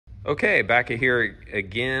Okay, back here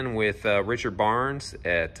again with Richard Barnes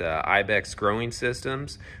at IBEX Growing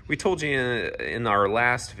Systems. We told you in our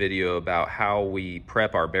last video about how we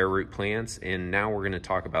prep our bare root plants, and now we're going to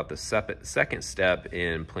talk about the second step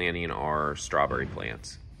in planting our strawberry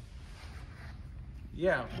plants.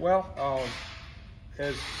 Yeah, well,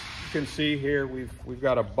 as you can see here, we've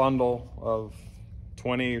got a bundle of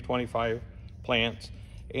 20 or 25 plants,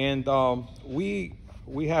 and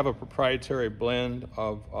we have a proprietary blend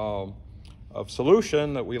of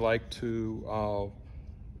solution that we like to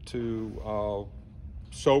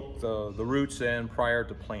soak the roots in prior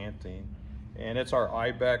to planting, and it's our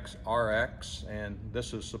IBEX RX, and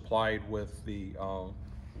this is supplied with the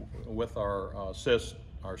with our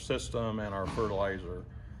system and our fertilizer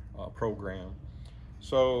program.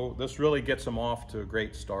 So this really gets them off to a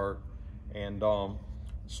great start, and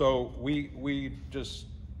so we just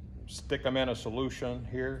stick them in a solution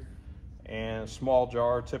here, and a small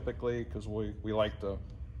jar typically, because we like to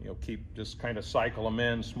just kind of cycle them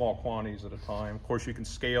in small quantities at a time. Of course, you can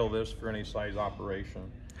scale this for any size operation.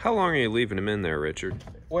 How long are you leaving them in there, Richard?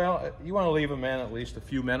 Well, you want to leave them in at least a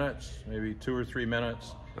few minutes, maybe 2 or 3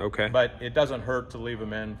 minutes. Okay. But it doesn't hurt to leave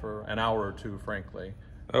them in for an hour or two, frankly.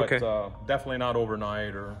 Okay. But definitely not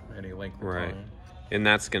overnight or any length of Right. time. And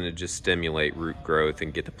that's going to just stimulate root growth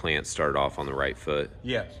and get the plant started off on the right foot.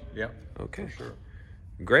 Yes, yep. Okay. For sure.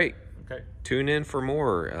 Great. Okay. Tune in for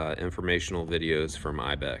more informational videos from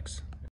IBEX.